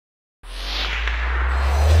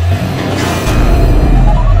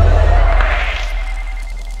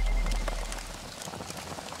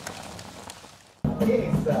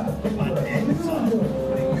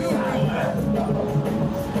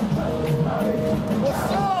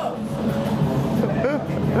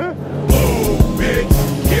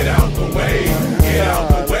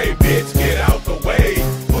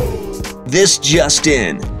This just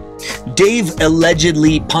in. Dave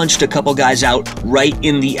allegedly punched a couple guys out right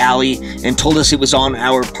in the alley and told us it was on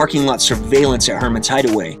our parking lot surveillance at Herman's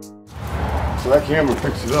Hideaway. So that camera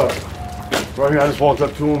picks it up. Right here, I just walked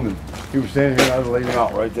up to him and he was standing here and I was laying him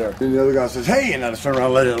out right there. And the other guy says, hey, and I just turned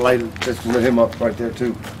around and lit him up right there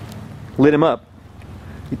too. Lit him up?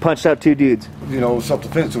 You punched out two dudes? You know,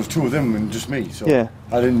 self-defense, there was two of them and just me. So yeah.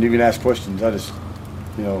 I didn't even ask questions. I just,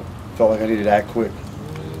 you know, felt like I needed to act quick.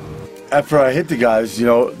 After I hit the guys, you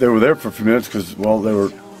know, they were there for a few minutes because, well, they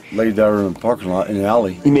were laid there in the parking lot in the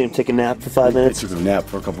alley. You made them take a nap for 5 minutes? They took a nap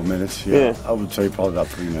for a couple of minutes, yeah. I would say probably about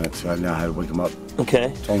 3 minutes. I now had to wake them up.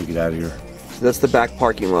 Okay. Tell them to get out of here. So that's the back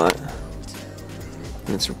parking lot. And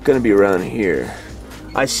it's going to be around here.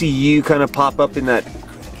 I see you kind of pop up in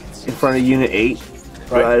front of Unit 8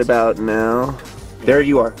 right about now. There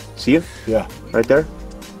you are. See you? Yeah. Right there?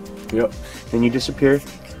 Yep. Then you disappear.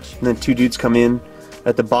 And then two dudes come in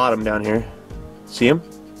at the bottom down here. See them?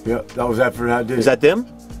 Yep. That was after I did. Is that them?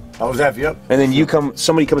 I was after, yep. And then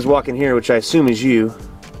somebody comes walking here, which I assume is you.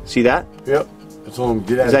 See that? Yep. I told him,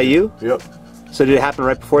 get out. Is that you? Yep. So did it happen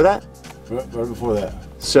right before that? Right before that.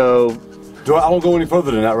 So... I won't go any further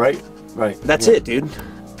than that, right? Right. That's it, dude.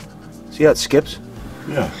 See how it skips?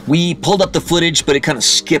 Yeah. We pulled up the footage, but it kind of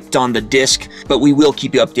skipped on the disc, but we will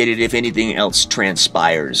keep you updated if anything else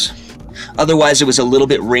transpires. Otherwise, it was a little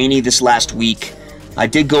bit rainy this last week. I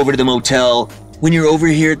did go over to the motel. When you're over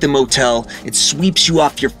here at the motel, it sweeps you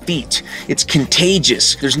off your feet. It's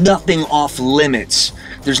contagious. There's nothing off limits.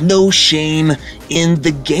 There's no shame in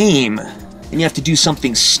the game. And you have to do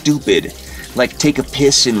something stupid, like take a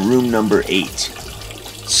piss in room number 8.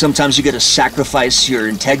 Sometimes you gotta sacrifice your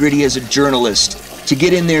integrity as a journalist to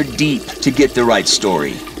get in there deep to get the right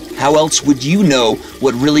story. How else would you know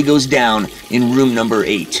what really goes down in room number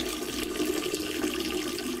 8?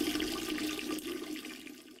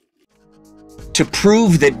 To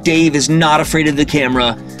prove that Dave is not afraid of the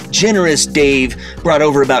camera, generous Dave brought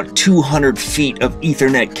over about 200 feet of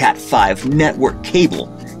Ethernet Cat5 network cable.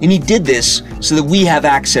 And he did this so that we have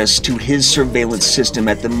access to his surveillance system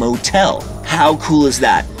at the motel. How cool is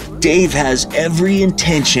that? Dave has every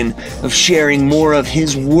intention of sharing more of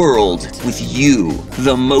his world with you,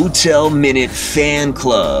 the Motel Minute fan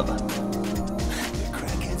club.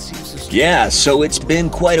 Yeah, so it's been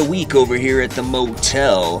quite a week over here at the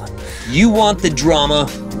motel. You want the drama,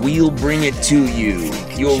 we'll bring it to you.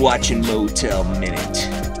 You're watching Motel Minute.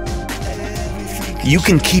 You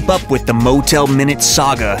can keep up with the Motel Minute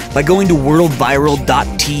saga by going to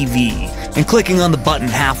WORLDVIRAL.tv and clicking on the button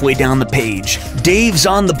halfway down the page. Dave's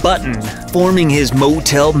on the button, forming his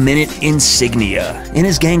Motel Minute insignia, and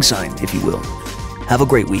his gang sign, if you will. Have a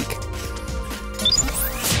great week.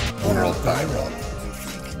 WORLDVIRAL.